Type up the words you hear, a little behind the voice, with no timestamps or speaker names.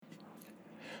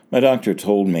My doctor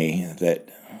told me that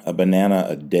a banana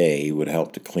a day would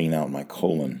help to clean out my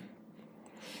colon.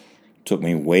 It took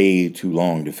me way too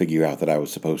long to figure out that I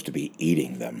was supposed to be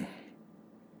eating them.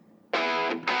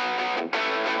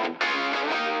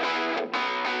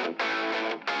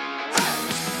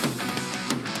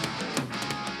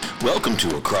 Welcome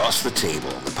to Across the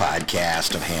Table, the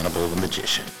podcast of Hannibal the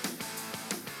Magician.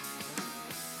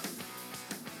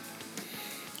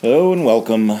 Hello and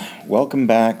welcome. Welcome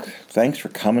back. Thanks for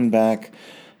coming back.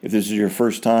 If this is your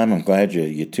first time, I'm glad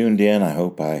you tuned in. I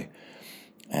hope I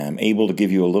am able to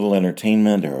give you a little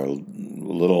entertainment or a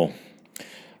little,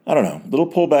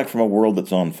 little pullback from a world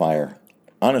that's on fire.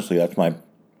 Honestly, that's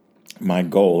my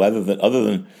goal. Other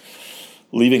than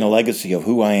leaving a legacy of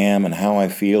who I am and how I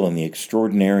feel and the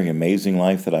extraordinary, amazing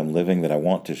life that I'm living that I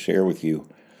want to share with you,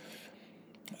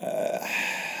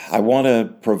 I want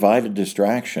to provide a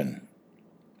distraction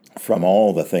from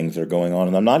all the things that are going on.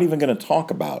 And I'm not even going to talk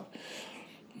about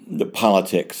the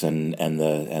politics and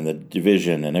the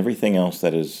division and everything else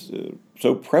that is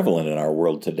so prevalent in our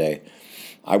world today.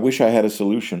 I wish I had a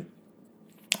solution.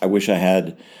 I wish I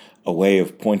had a way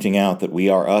of pointing out that we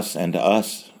are us and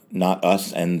us, not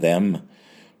us and them.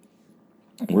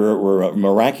 We're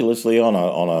miraculously on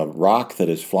a rock that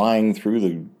is flying through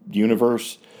the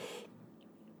universe,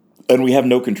 and we have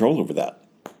no control over that.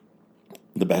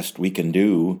 The best we can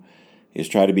do is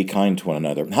try to be kind to one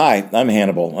another. Hi, I'm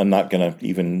Hannibal. I'm not going to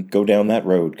even go down that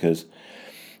road because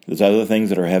there's other things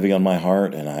that are heavy on my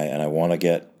heart, and I want to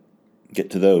get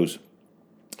to those.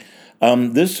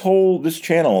 This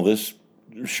channel, this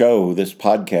show, this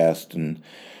podcast, and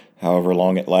however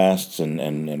long it lasts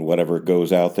and whatever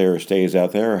goes out there or stays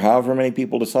out there, or however many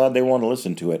people decide they want to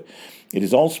listen to it, it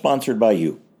is all sponsored by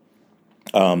you.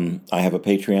 I have a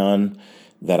Patreon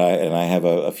that I have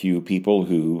a few people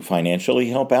who financially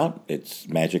help out. It's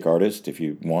Magic Artist. If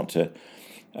you want to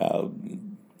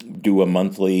do a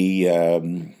monthly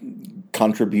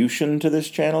contribution to this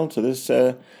channel, to this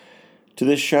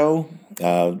show,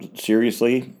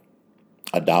 seriously,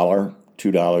 $1,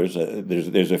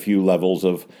 $2. There's a few levels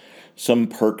of some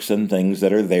perks and things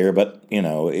that are there, but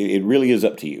it really is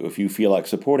up to you. If you feel like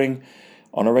supporting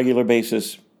on a regular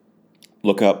basis,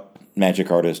 look up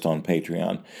Magic Artist on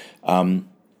Patreon.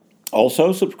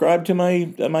 Also, subscribe to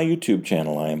my YouTube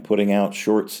channel. I am putting out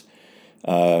shorts,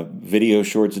 video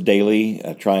shorts daily,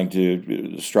 trying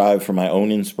to strive for my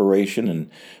own inspiration and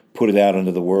put it out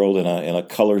into the world in a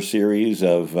color series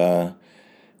of a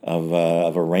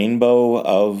rainbow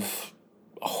of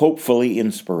hopefully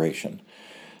inspiration.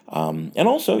 And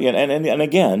also, and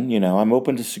again, I'm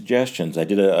open to suggestions. I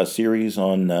did a series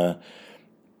on.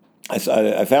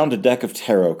 I found a deck of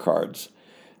tarot cards.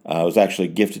 It was actually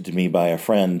gifted to me by a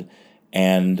friend,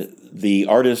 and the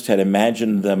artist had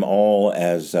imagined them all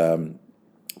as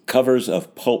covers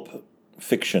of pulp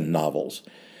fiction novels,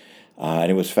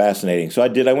 and it was fascinating. So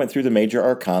I went through the major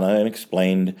arcana and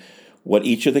explained what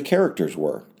each of the characters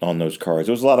were on those cards.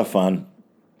 It was a lot of fun.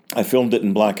 I filmed it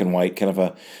in black and white, kind of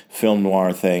a film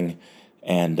noir thing,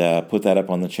 and put that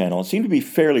up on the channel. It seemed to be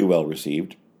fairly well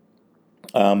received.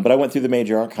 But I went through the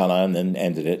major arcana and then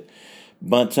ended it.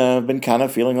 But I've been kind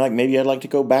of feeling like maybe I'd like to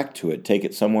go back to it, take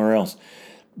it somewhere else.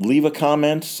 Leave a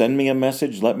comment, send me a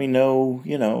message, let me know,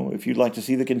 if you'd like to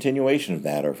see the continuation of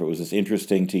that, or if it was as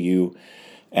interesting to you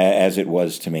as it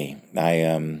was to me. I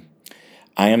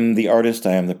am the artist,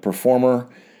 I am the performer,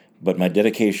 but my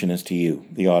dedication is to you,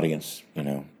 the audience,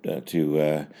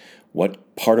 to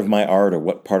what part of my art or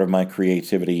what part of my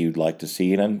creativity you'd like to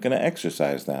see, and I'm going to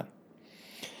exercise that.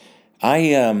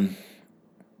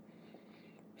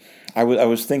 I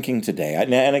was thinking today,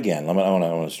 and again, I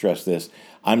want to stress this: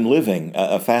 I'm living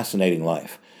a fascinating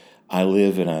life. I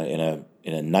live in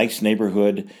a nice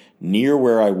neighborhood near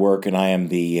where I work, and I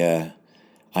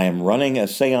am running a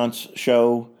seance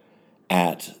show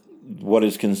at what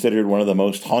is considered one of the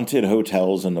most haunted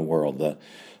hotels in the world,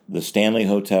 the Stanley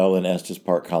Hotel in Estes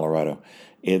Park, Colorado.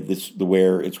 It's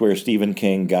where Stephen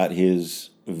King got his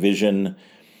vision,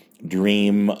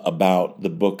 dream about the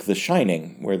book The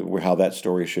Shining, where how that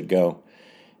story should go,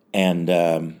 and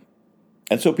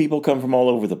so people come from all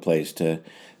over the place to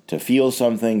feel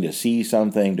something, to see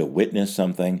something, to witness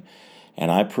something, and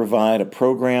I provide a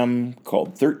program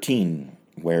called 13,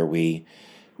 where we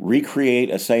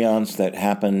recreate a seance that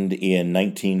happened in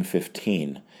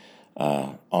 1915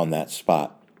 on that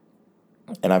spot.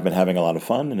 And I've been having a lot of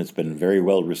fun, and it's been very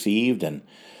well received, and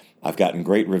I've gotten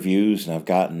great reviews, and I've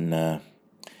gotten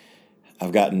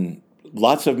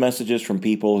lots of messages from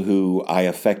people who I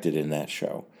affected in that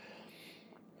show.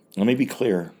 Let me be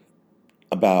clear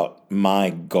about my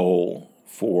goal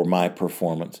for my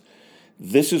performance.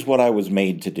 This is what I was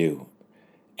made to do.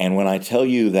 And when I tell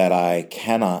you that I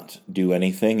cannot do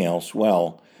anything else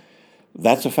well,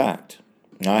 that's a fact.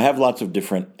 Now, I have lots of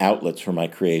different outlets for my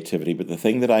creativity, but the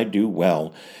thing that I do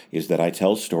well is that I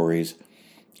tell stories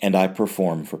and I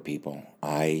perform for people.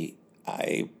 I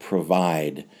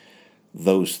provide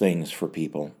those things for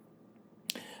people.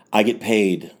 I get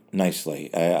paid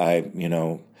nicely. I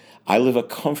live a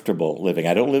comfortable living.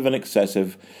 I don't live an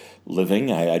excessive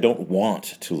living. I don't want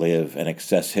to live an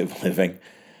excessive living.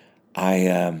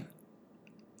 I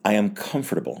am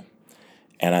comfortable,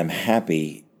 and I'm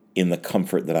happy in the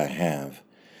comfort that I have.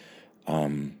 I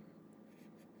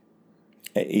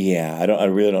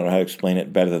really don't know how to explain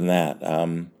it better than that.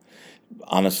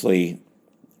 Honestly,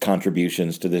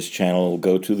 contributions to this channel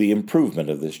go to the improvement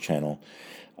of this channel,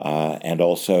 and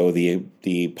also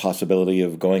the possibility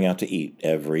of going out to eat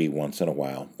every once in a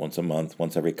while, once a month,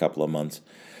 once every couple of months,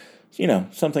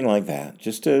 something like that,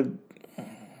 just to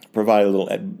provide a little.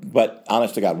 But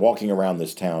honest to God, walking around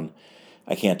this town,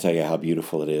 I can't tell you how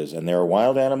beautiful it is. And there are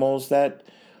wild animals that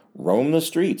roam the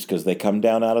streets because they come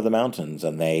down out of the mountains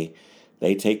and they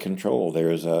take control.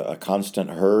 There's a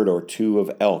constant herd or two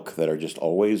of elk that are just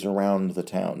always around the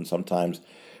town, sometimes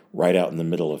right out in the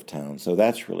middle of town. So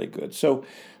that's really good. So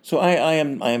I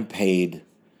am paid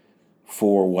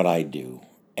for what I do,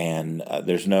 and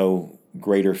there's no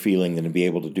greater feeling than to be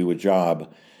able to do a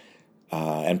job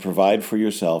and provide for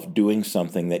yourself doing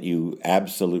something that you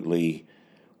absolutely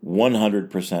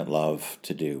 100% love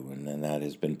to do. And then that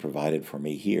has been provided for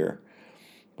me here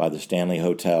by the Stanley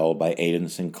Hotel, by Aidan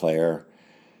Sinclair,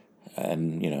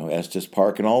 and, Estes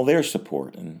Park and all their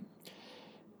support.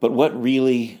 But what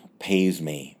really pays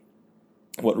me,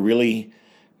 what really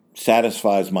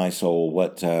satisfies my soul,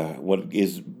 what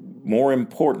is more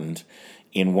important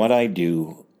in what I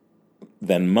do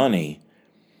than money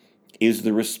is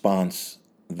the response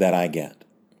that I get.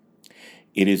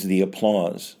 It is the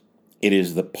applause. It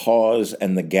is the pause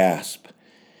and the gasp.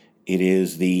 It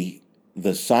is the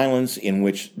silence in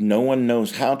which no one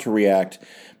knows how to react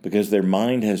because their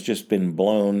mind has just been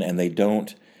blown and they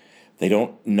don't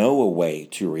know a way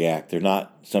to react. They're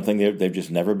not something they've just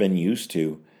never been used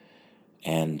to.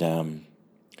 And then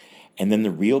the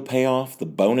real payoff, the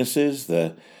bonuses,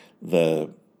 the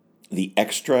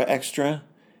extra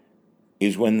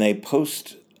is when they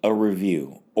post a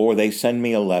review, or they send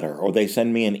me a letter, or they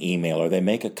send me an email, or they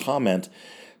make a comment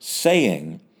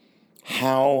saying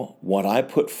how what I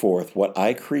put forth, what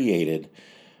I created,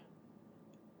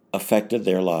 affected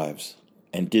their lives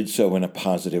and did so in a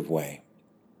positive way.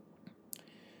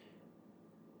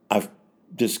 I've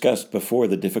discussed before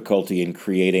the difficulty in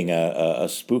creating a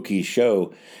spooky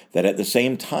show that at the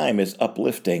same time is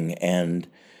uplifting and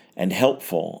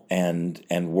helpful and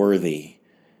worthy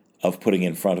of putting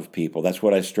in front of people. That's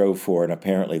what I strove for, and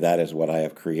apparently that is what I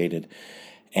have created.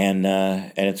 And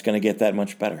it's going to get that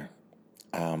much better.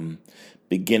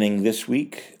 Beginning this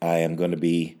week, I am going to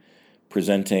be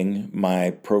presenting my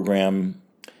program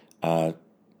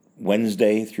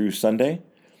Wednesday through Sunday.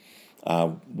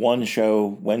 One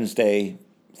show Wednesday,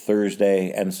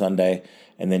 Thursday, and Sunday,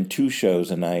 and then 2 shows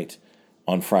a night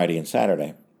on Friday and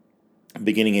Saturday.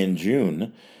 Beginning in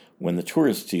June, when the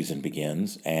tourist season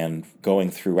begins, and going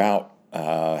throughout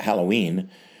Halloween,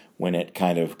 when it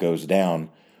kind of goes down,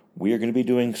 we are going to be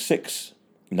doing 6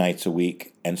 nights a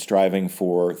week and striving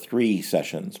for 3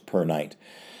 sessions per night.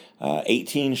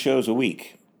 18 shows a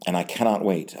week, and I cannot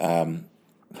wait. I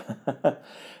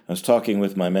was talking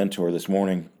with my mentor this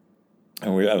morning,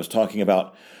 and I was talking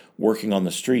about working on the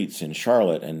streets in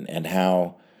Charlotte and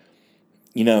how,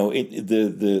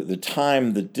 the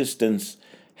time, the distance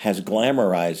has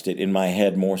glamorized it in my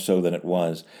head more so than it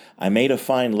was. I made a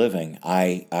fine living.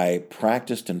 I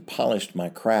practiced and polished my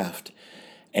craft,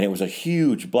 and it was a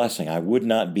huge blessing. I would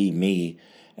not be me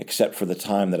except for the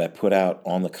time that I put out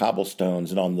on the cobblestones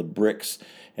and on the bricks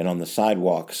and on the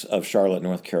sidewalks of Charlotte,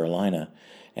 North Carolina.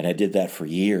 And I did that for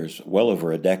years, well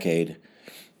over a decade,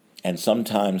 and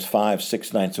sometimes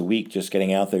 5-6 nights a week, just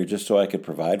getting out there just so I could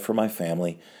provide for my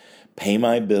family, pay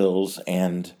my bills,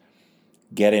 and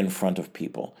get in front of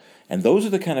people. And those are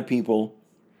the kind of people,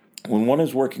 when one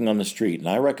is working on the street, and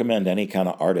I recommend any kind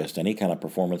of artist, any kind of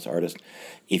performance artist,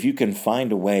 if you can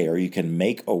find a way or you can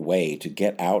make a way to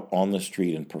get out on the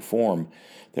street and perform,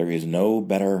 there is no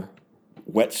better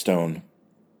whetstone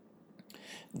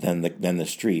than the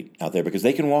street out there, because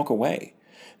they can walk away.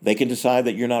 They can decide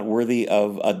that you're not worthy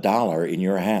of $1 in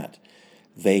your hat.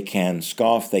 They can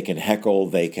scoff, they can heckle,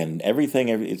 they can everything.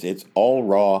 It's all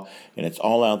raw and it's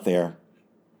all out there.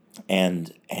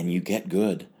 And you get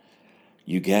good.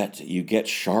 You get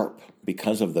sharp.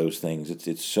 because of those things.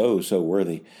 It's so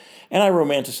worthy. And I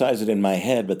romanticize it in my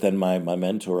head, but then my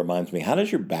mentor reminds me, how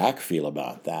does your back feel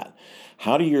about that?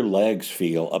 How do your legs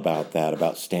feel about that,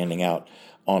 about standing out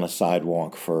on a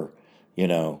sidewalk for,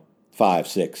 5,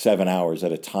 6, 7 hours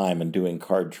at a time and doing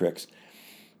card tricks?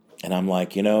 And I'm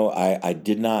like, I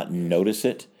did not notice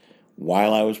it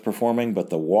while I was performing, but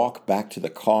the walk back to the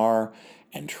car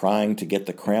and trying to get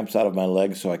the cramps out of my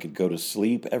legs so I could go to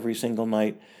sleep every single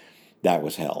night, that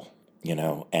was hell,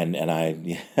 and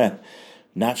I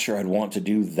not sure I'd want to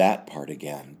do that part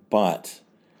again, but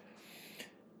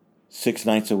 6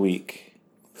 nights a week,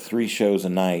 3 shows a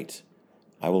night,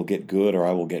 I will get good or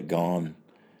I will get gone.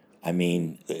 I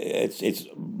mean, it's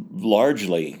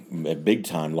largely, big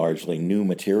time, largely new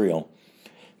material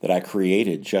that I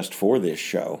created just for this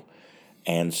show.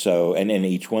 And so, and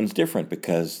each one's different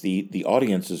because the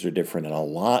audiences are different, and a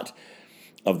lot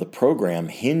of the program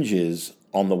hinges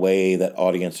on the way that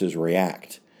audiences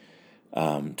react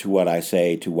to what I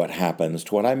say, to what happens,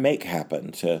 to what I make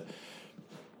happen, to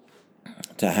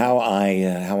how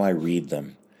I read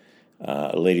them.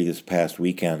 A lady this past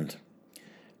weekend,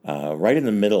 right in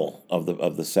the middle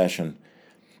of the session.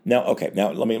 Now, okay,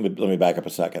 now let me back up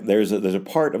a second. There's a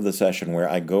part of the session where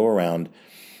I go around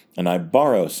and I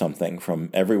borrow something from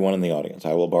everyone in the audience.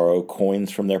 I will borrow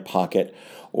coins from their pocket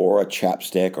or a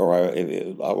chapstick, or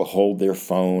I will hold their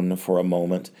phone for a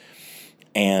moment.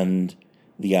 And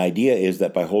the idea is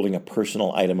that by holding a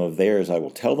personal item of theirs, I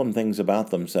will tell them things about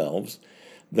themselves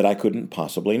that I couldn't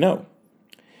possibly know.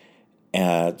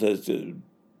 It's a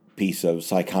piece of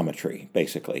psychometry,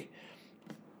 basically.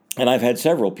 And I've had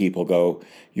several people go,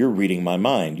 "You're reading my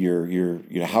mind.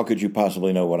 How could you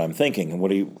possibly know what I'm thinking?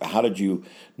 And how did you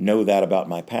know that about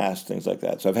my past?" Things like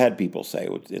that. So I've had people say,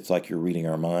 "It's like you're reading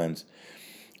our minds."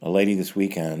 A lady this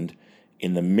weekend,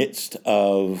 in the midst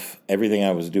of everything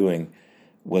I was doing,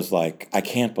 was like, "I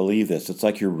can't believe this. It's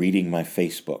like you're reading my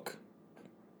Facebook."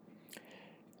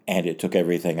 And it took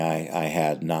everything I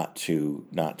had not to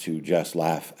just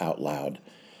laugh out loud.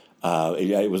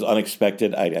 It was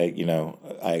unexpected.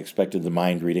 I expected the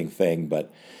mind reading thing,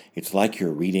 but it's like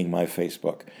you're reading my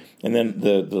Facebook. And then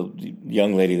the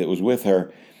young lady that was with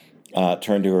her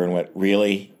turned to her and went,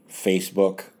 "Really?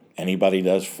 Facebook? Anybody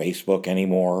does Facebook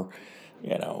anymore?"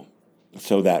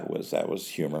 So that was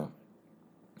humor.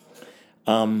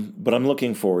 But I'm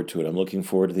looking forward to it. I'm looking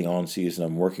forward to the on season.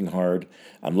 I'm working hard.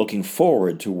 I'm looking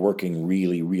forward to working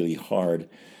really, really hard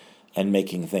and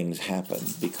making things happen,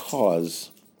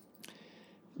 because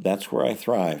that's where I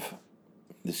thrive.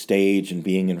 The stage and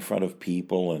being in front of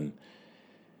people and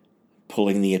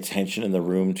pulling the attention in the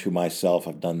room to myself.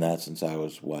 I've done that since I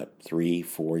was, 3,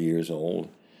 4 years old.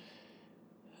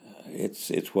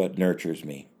 It's what nurtures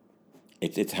me.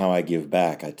 It's how I give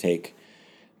back. I take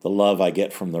the love I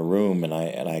get from the room and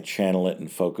I channel it and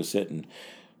focus it and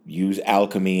use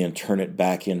alchemy and turn it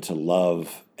back into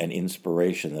love and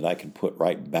inspiration that I can put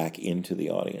right back into the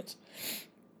audience.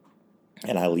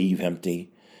 And I leave empty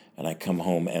and I come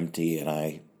home empty, and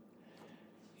I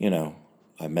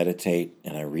meditate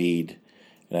and I read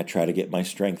and I try to get my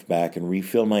strength back and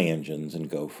refill my engines and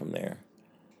go from there.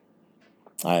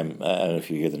 I don't know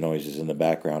if you hear the noises in the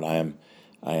background.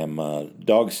 I am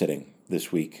dog sitting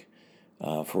this week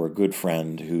for a good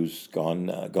friend who's gone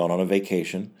on a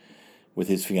vacation with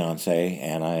his fiance,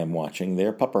 and I am watching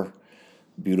their pupper,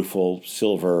 beautiful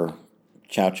silver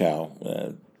Chow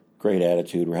Chow, great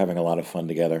attitude. We're having a lot of fun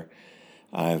together.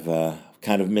 I've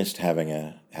kind of missed having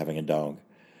a dog,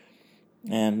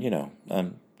 and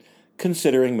I'm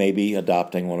considering maybe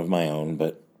adopting one of my own,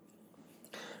 but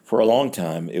for a long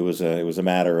time it was a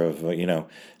matter of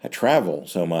I travel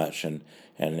so much, and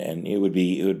it would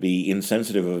be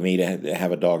insensitive of me to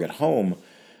have a dog at home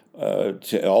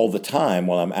to all the time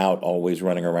while I'm out always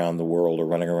running around the world or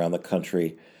running around the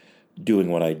country doing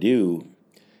what I do.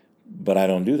 But I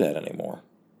don't do that anymore.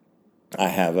 I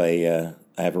have a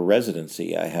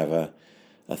residency. I have a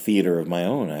theater of my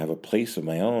own. I have a place of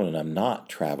my own, and I'm not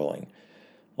traveling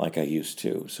like I used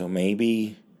to. So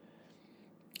maybe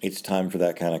it's time for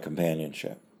that kind of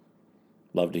companionship.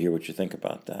 Love to hear what you think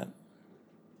about that.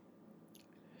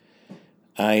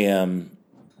 I'm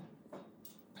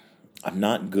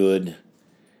not good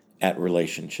at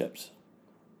relationships.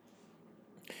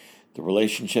 The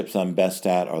relationships I'm best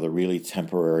at are the really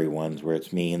temporary ones where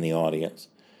it's me and the audience.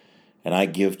 And I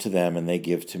give to them and they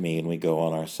give to me, and we go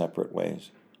on our separate ways.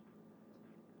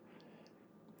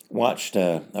 I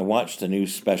watched a new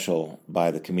special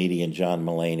by the comedian John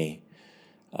Mulaney.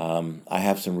 I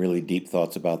have some really deep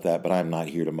thoughts about that, but I'm not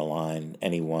here to malign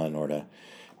anyone or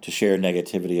to share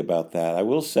negativity about that. I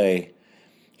will say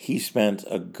he spent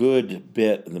a good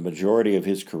bit, the majority of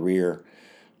his career,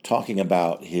 talking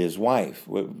about his wife.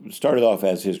 It started off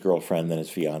as his girlfriend, then his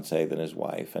fiance, then his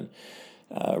wife, and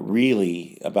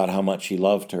really about how much he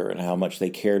loved her and how much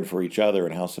they cared for each other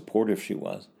and how supportive she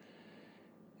was.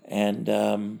 And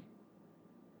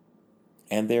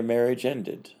their marriage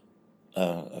ended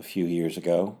a few years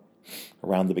ago,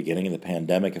 around the beginning of the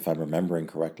pandemic, if I'm remembering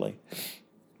correctly.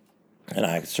 And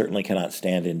I certainly cannot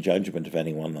stand in judgment of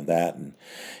anyone on that. And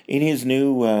in his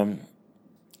new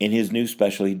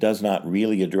special, he does not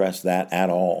really address that at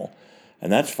all,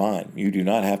 and that's fine. You do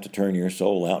not have to turn your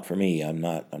soul out for me. I'm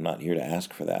not here to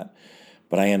ask for that,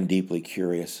 but I am deeply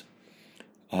curious,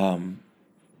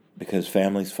 because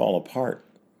families fall apart.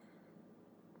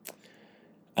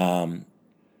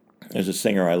 There's a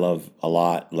singer I love a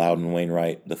lot, Loudon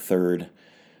Wainwright III,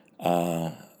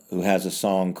 who has a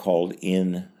song called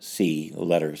 "In C," the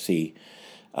letter C,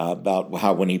 about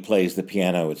how when he plays the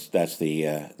piano, that's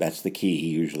the key he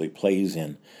usually plays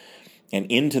in,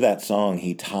 and into that song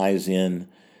he ties in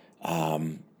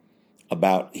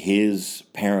about his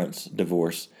parents'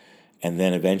 divorce, and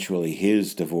then eventually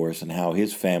his divorce and how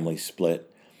his family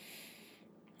split,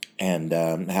 and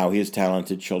how his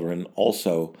talented children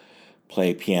also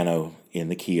play piano in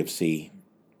the key of C.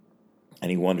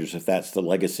 And he wonders if that's the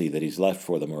legacy that he's left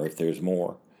for them or if there's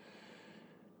more.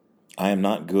 I am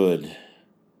not good.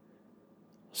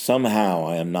 Somehow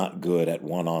I am not good at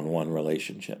one-on-one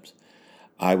relationships.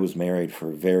 I was married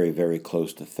for very, very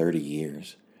close to 30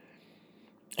 years.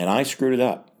 And I screwed it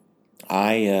up.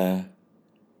 I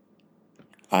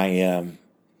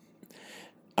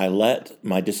let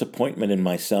my disappointment in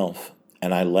myself,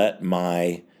 and I let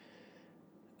my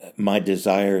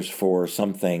desires for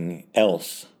something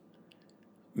else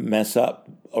mess up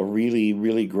a really,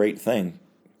 really great thing.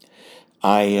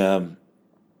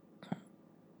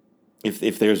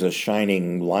 If there's a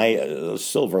shining light, a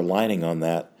silver lining on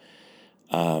that,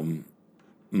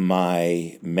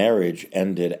 my marriage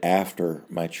ended after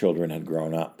my children had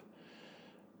grown up.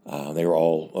 They were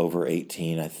all over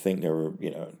 18. I think they were,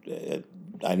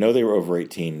 I know they were over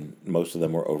 18. Most of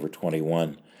them were over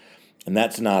 21. And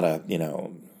that's not a,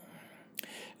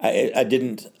 I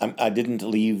didn't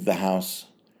leave the house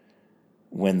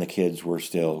when the kids were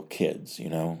still kids,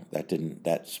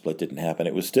 that split didn't happen.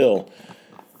 It was still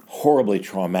horribly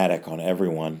traumatic on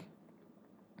everyone.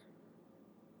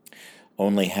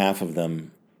 Only half of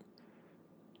them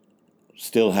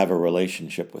still have a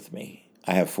relationship with me.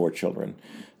 I have 4 children.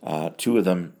 Two of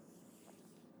them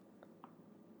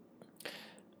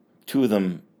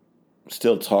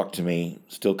still talk to me,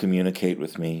 still communicate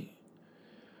with me.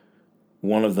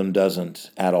 One of them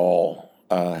doesn't at all.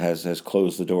 Has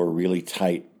closed the door really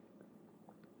tight.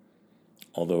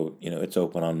 Although, it's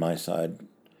open on my side,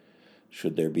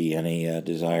 should there be any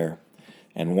desire.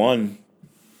 And one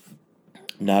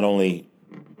not only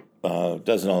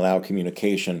doesn't allow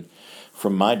communication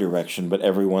from my direction, but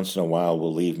every once in a while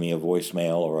will leave me a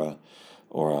voicemail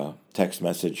or a text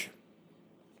message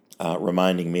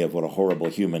reminding me of what a horrible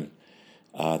human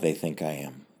they think I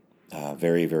am,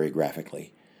 very, very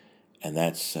graphically. And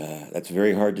that's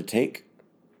very hard to take.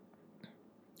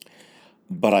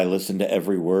 But I listen to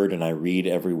every word and I read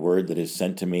every word that is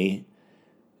sent to me,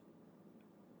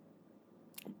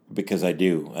 because I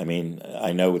do. I mean,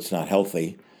 I know it's not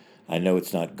healthy. I know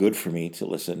it's not good for me to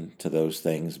listen to those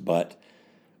things, but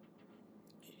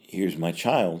here's my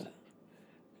child.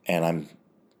 And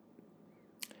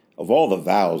of all the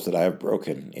vows that I have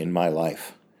broken in my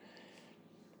life,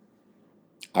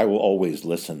 I will always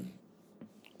listen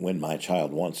when my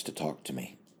child wants to talk to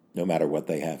me, no matter what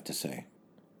they have to say.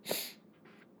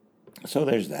 So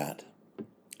there's that.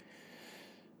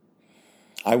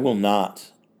 I will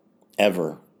not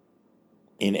ever,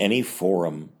 in any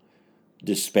forum,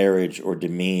 disparage or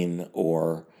demean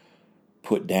or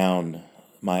put down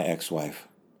my ex-wife.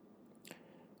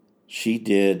 She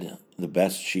did the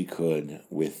best she could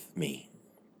with me.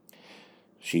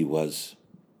 She was,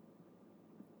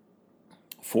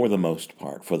 for the most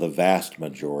part, for the vast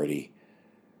majority,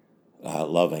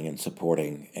 loving and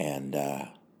supporting, and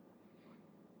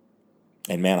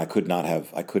man, I could not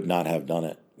have done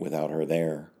it without her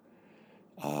there.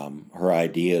 Her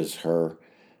ideas, her,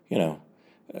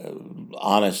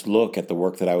 honest look at the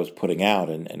work that I was putting out,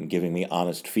 and giving me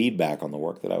honest feedback on the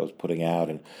work that I was putting out,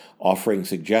 and offering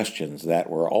suggestions that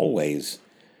were always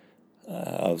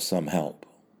of some help.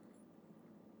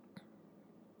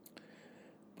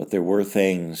 But there were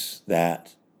things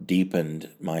that deepened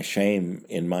my shame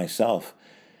in myself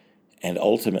and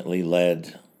ultimately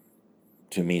led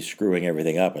to me screwing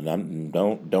everything up. And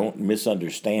don't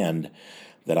misunderstand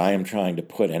that I am trying to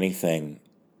put anything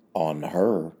on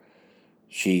her.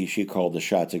 She called the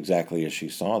shots exactly as she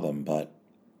saw them, but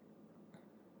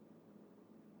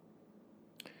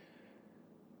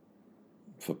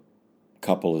if a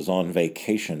couple is on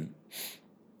vacation,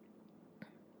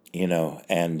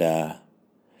 and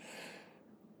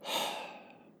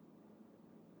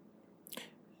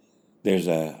there's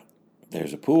a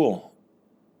pool,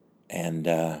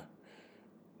 and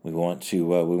we want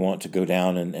to go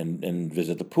down and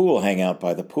visit the pool, hang out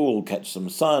by the pool, catch some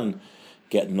sun,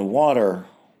 get in the water,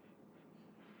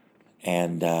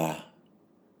 and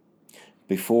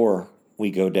before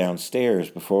we go downstairs,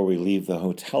 before we leave the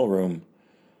hotel room,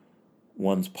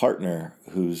 one's partner,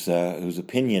 whose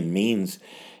opinion means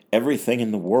everything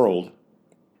in the world,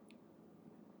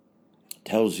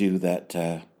 tells you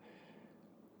that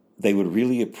they would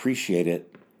really appreciate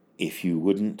it if you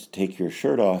wouldn't take your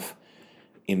shirt off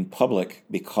in public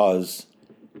because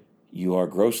you are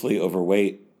grossly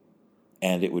overweight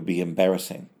and it would be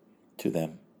embarrassing to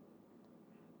them.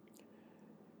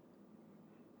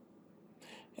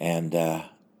 And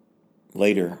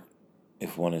later,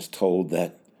 if one is told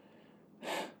that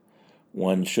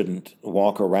one shouldn't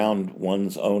walk around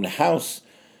one's own house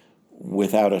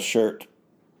without a shirt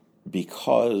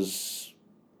because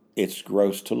it's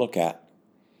gross to look at,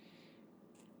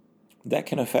 that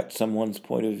can affect someone's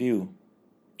point of view.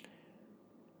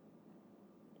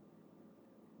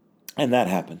 And that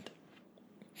happened.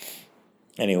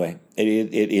 Anyway,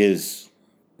 it is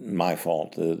my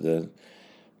fault. The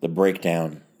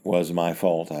breakdown was my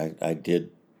fault. I did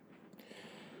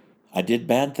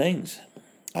bad things.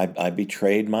 I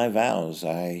betrayed my vows.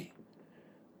 I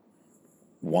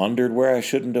wandered where I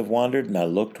shouldn't have wandered, and I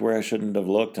looked where I shouldn't have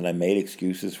looked, and I made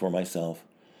excuses for myself.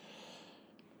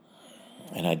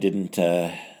 And I didn't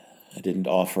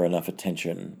offer enough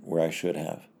attention where I should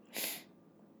have.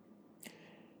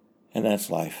 And that's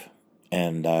life.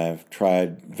 And I've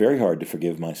tried very hard to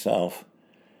forgive myself.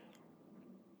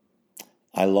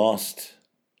 I lost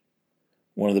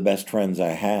one of the best friends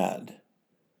I had.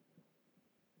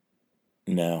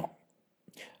 No,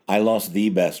 I lost the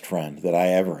best friend that I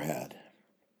ever had.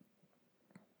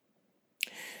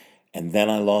 And then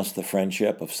I lost the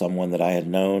friendship of someone that I had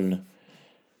known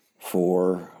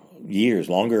for years,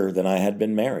 longer than I had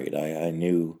been married. I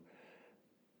knew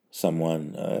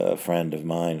someone, a friend of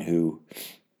mine, who,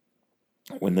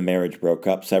 when the marriage broke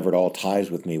up, severed all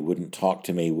ties with me, wouldn't talk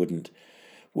to me, wouldn't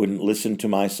listen to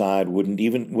my side, wouldn't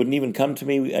even come to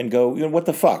me and go, what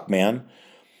the fuck, man?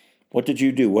 What did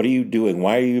you do? What are you doing?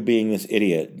 Why are you being this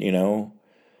idiot?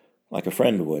 Like a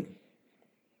friend would.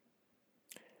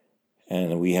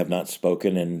 And we have not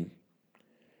spoken in,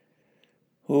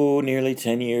 nearly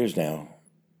 10 years now.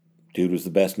 Dude was the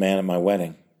best man at my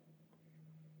wedding.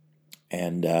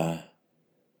 And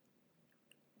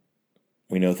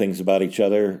we know things about each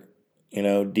other,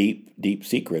 deep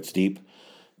secrets, deep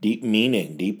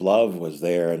meaning, deep love was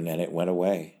there, and it went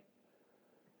away.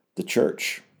 The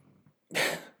church.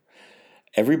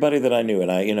 Everybody that I knew, and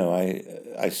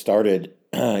I started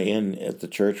at the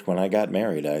church when I got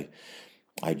married.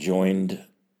 I joined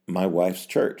my wife's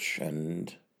church,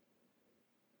 and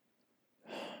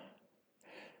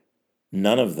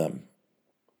none of them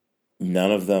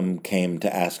came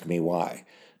to ask me why.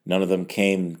 None of them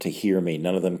came to hear me.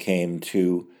 None of them came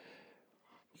to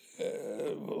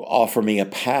offer me a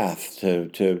path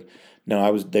to.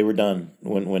 No, they were done.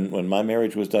 When my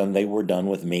marriage was done, they were done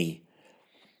with me,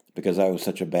 because I was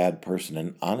such a bad person.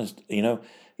 And honest, I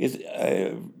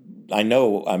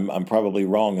know I'm probably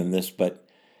wrong in this, but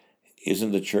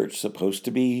isn't the church supposed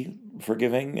to be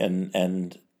forgiving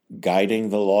and guiding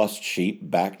the lost sheep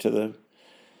back to the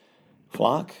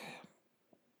flock?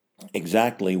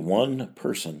 Exactly one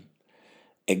person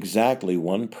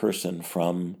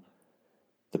from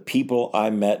the people I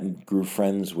met and grew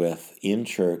friends with in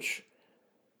church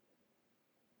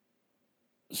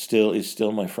is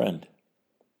still my friend.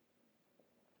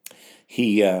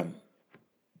 He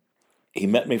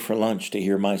met me for lunch to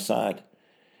hear my side,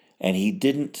 and he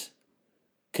didn't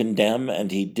condemn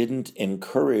and he didn't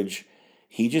encourage.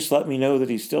 He just let me know that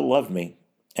he still loved me,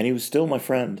 and he was still my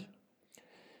friend.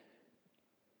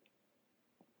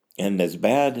 And as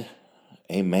bad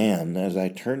a man as I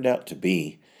turned out to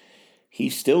be,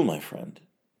 he's still my friend.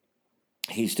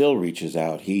 He still reaches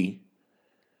out. He's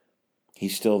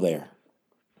still there.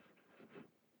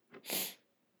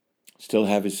 Still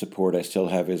have his support. I still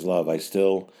have his love. I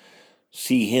still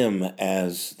see him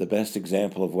as the best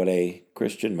example of what a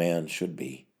Christian man should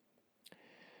be.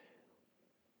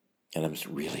 And I'm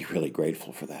really, really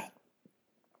grateful for that.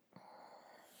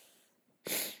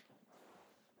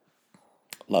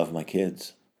 Love my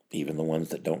kids. even the ones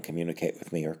that don't communicate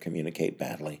with me or communicate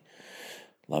badly.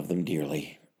 Love them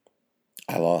dearly.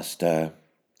 I lost a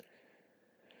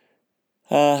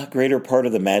greater part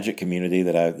of the magic community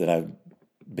that I've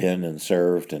been and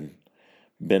served and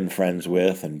been friends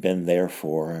with and been there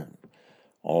for.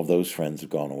 All of those friends have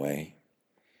gone away.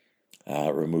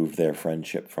 Removed their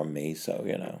friendship from me, so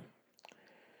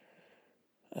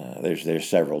there's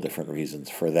several different reasons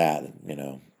for that.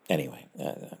 Anyway,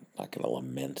 I'm not going to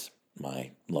lament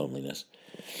my loneliness.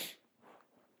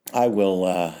 I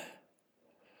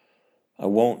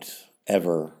won't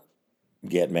ever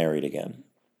get married again.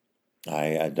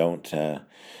 I don't. The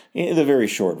very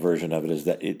short version of it is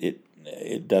that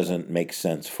it doesn't make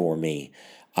sense for me.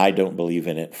 I don't believe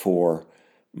in it for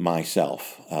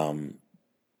myself,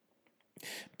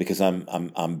 because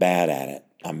I'm bad at it.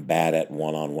 I'm bad at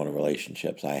one-on-one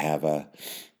relationships. I have a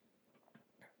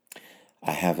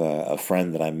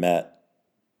friend that I met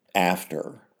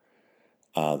after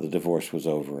the divorce was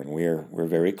over, and we're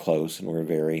very close, and we're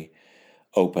very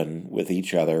open with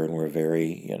each other, and we're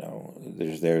very,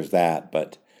 there's that,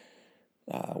 but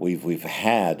we've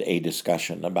had a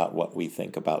discussion about what we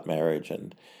think about marriage,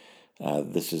 and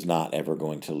this is not ever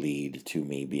going to lead to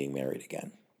me being married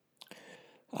again.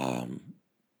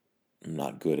 I'm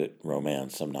not good at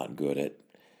romance. I'm not good at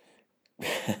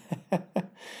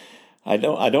I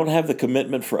don't have the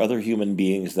commitment for other human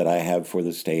beings that I have for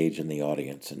the stage and the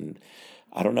audience, and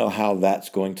I don't know how that's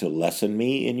going to lessen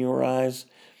me in your eyes,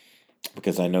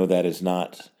 because I know that is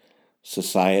not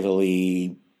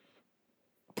societally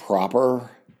proper,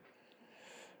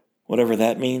 whatever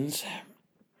that means.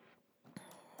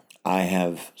 I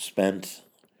have spent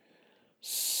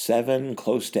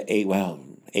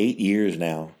 8 years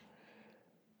now,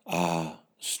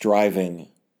 striving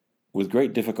with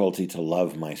great difficulty to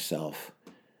love myself,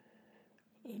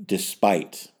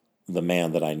 despite the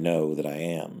man that I know that I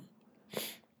am.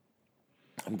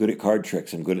 I'm good at card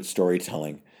tricks. I'm good at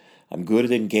storytelling. I'm good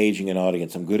at engaging an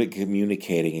audience. I'm good at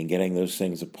communicating and getting those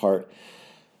things apart,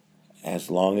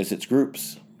 as long as it's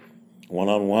groups.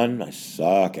 One-on-one, I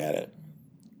suck at it.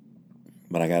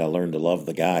 But I got to learn to love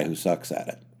the guy who sucks at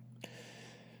it,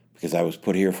 because I was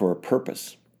put here for a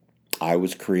purpose. I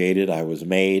was created, I was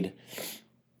made,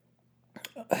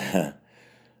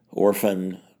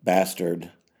 orphan,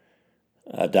 bastard,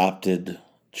 adopted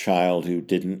child who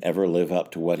didn't ever live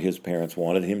up to what his parents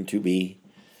wanted him to be,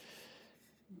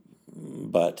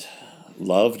 but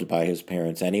loved by his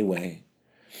parents anyway.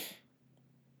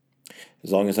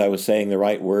 As long as I was saying the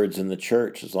right words in the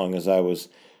church, as long as I was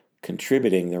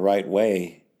contributing the right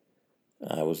way,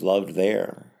 I was loved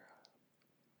there.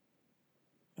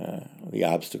 The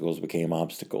obstacles became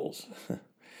obstacles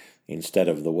instead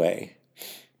of the way.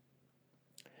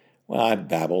 Well, I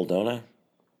babble, don't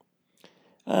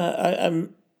I?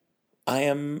 I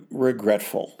am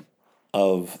regretful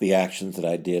of the actions that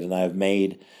I did, and I have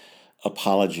made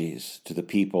apologies to the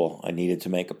people I needed to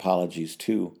make apologies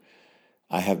to.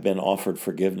 I have been offered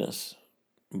forgiveness,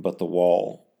 but the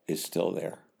wall is still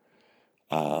there.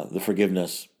 The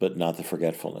forgiveness, but not the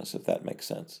forgetfulness, if that makes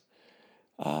sense.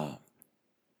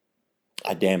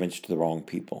 I damaged the wrong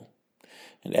people.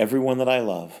 And everyone that I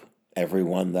love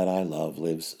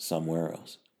lives somewhere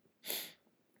else.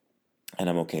 And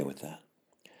I'm okay with that.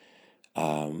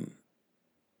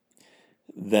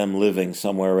 Them living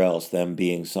somewhere else, them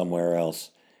being somewhere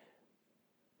else,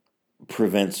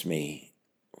 prevents me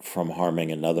from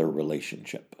harming another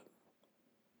relationship.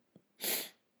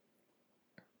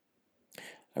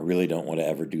 I really don't want to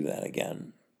ever do that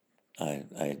again.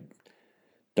 I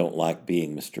don't like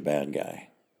being Mr. Bad Guy.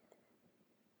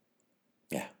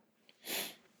 Yeah.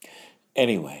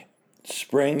 Anyway,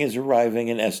 spring is arriving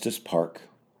in Estes Park,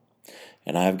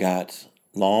 and I've got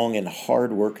long and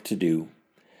hard work to do,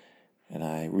 and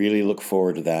I really look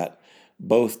forward to that,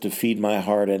 both to feed my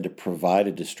heart and to provide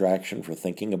a distraction for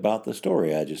thinking about the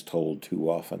story I just told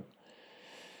too often.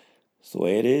 It's the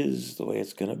way it is, the way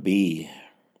it's going to be.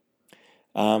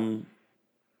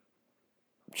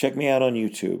 Check me out on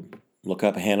YouTube. Look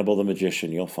up Hannibal the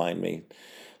Magician. You'll find me.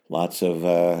 Lots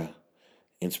of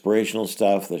inspirational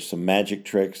stuff. There's some magic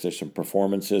tricks. There's some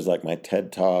performances like my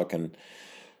TED Talk and,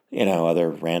 other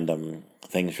random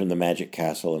things from the Magic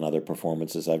Castle and other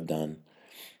performances I've done.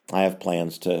 I have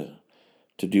plans to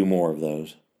do more of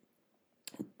those,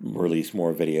 release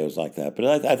more videos like that.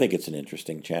 But I think it's an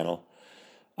interesting channel.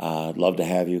 I'd love to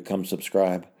have you come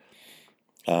subscribe.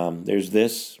 There's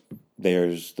the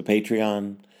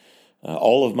Patreon.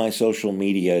 All of my social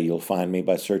media, you'll find me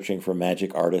by searching for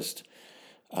Magic Artist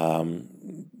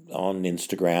on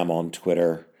Instagram, on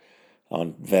Twitter,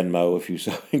 on Venmo, if you're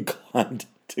so inclined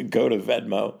to go to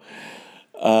Venmo.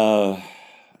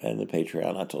 and the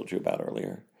Patreon I told you about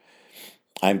earlier.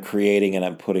 I'm creating and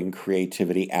I'm putting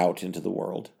creativity out into the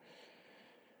world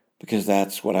because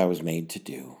that's what I was made to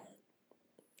do.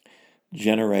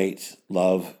 Generate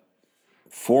love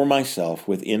for myself,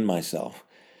 within myself,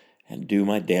 and do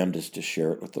my damnedest to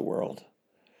share it with the world.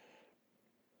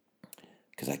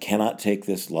 Because I cannot take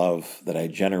this love that I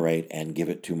generate and give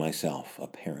it to myself,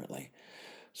 apparently.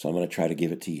 So I'm going to try to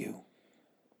give it to you.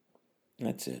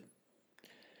 That's it.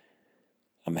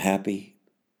 I'm happy.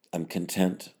 I'm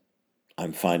content.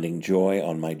 I'm finding joy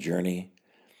on my journey.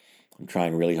 I'm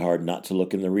trying really hard not to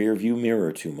look in the rearview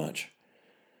mirror too much.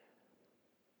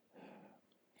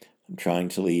 I'm trying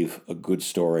to leave a good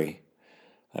story.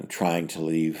 I'm trying to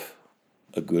leave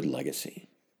a good legacy.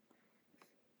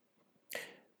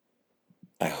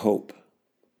 I hope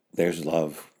there's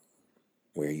love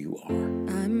where you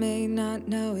are. I may not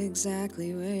know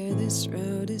exactly where this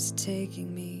road is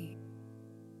taking me,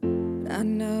 but I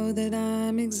know that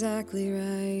I'm exactly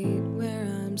right where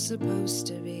I'm supposed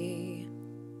to be.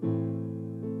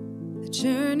 The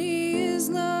journey is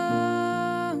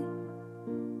long,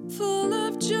 full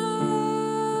of joy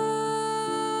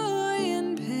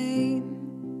and pain,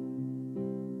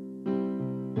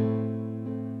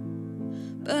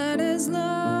 but as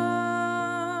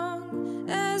long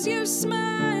as you're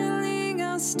smiling,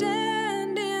 I'll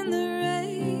stand in the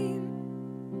rain.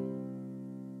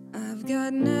 I've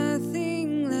got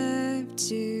nothing left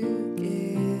to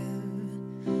give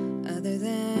other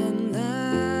than love.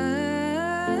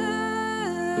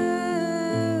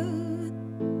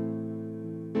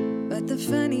 But the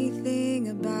funny thing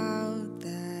about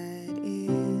that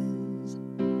is,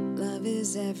 love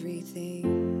is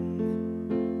everything.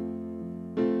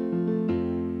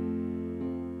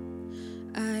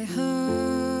 I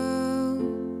hope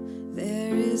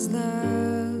there is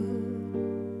love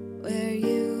where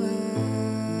you are.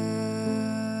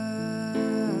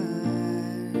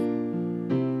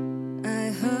 I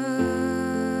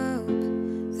hope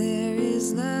there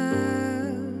is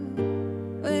love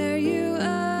where you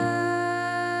are.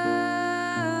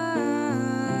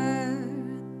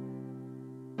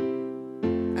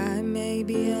 I may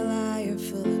be a liar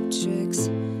full of tricks,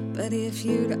 but if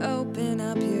you'd open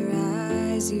up your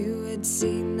eyes, you would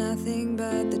see nothing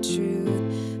but the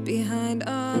truth behind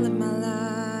all of my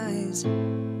lies.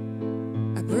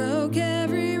 I broke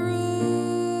every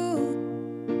rule,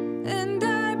 and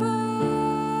I bore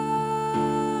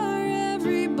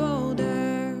every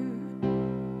boulder,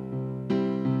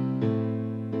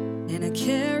 and I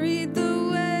carried the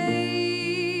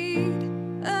weight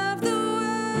of the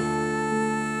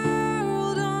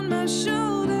world on my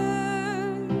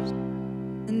shoulders,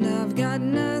 and I've got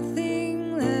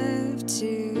nothing left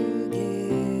to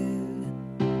give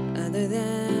other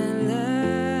than love.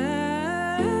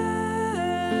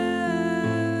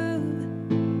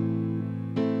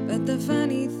 But the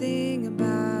funny thing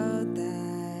about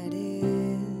that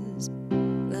is,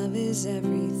 love is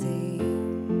everything.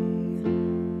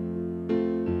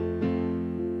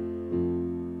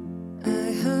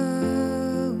 I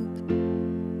hope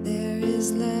there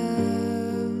is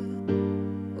love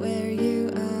where you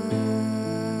are.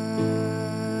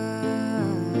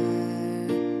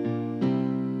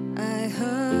 I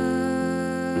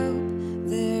hope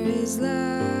there is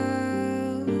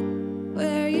love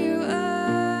where you are.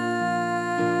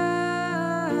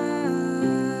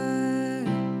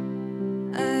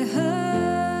 I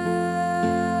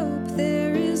hope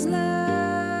there is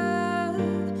love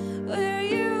where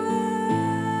you are.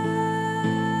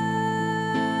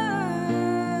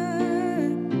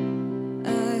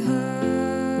 I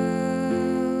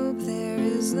hope there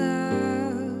is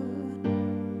love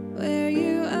where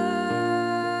you are.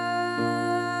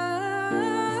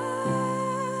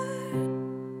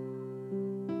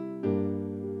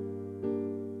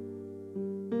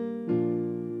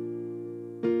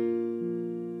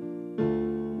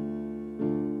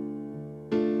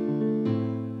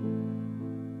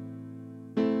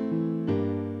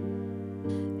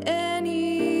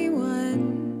 Anyone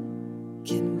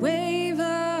can wave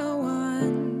a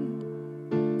wand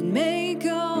and make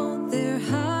all their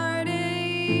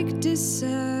heartache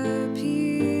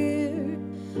disappear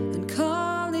and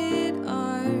call it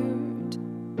art.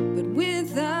 But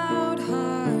without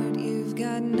heart, you've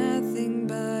got nothing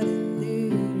but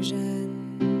illusion.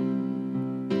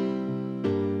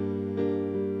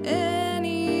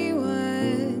 Anyone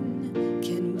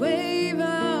can wave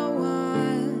a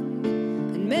wand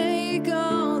and make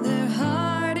all their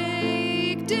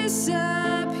heartache disappear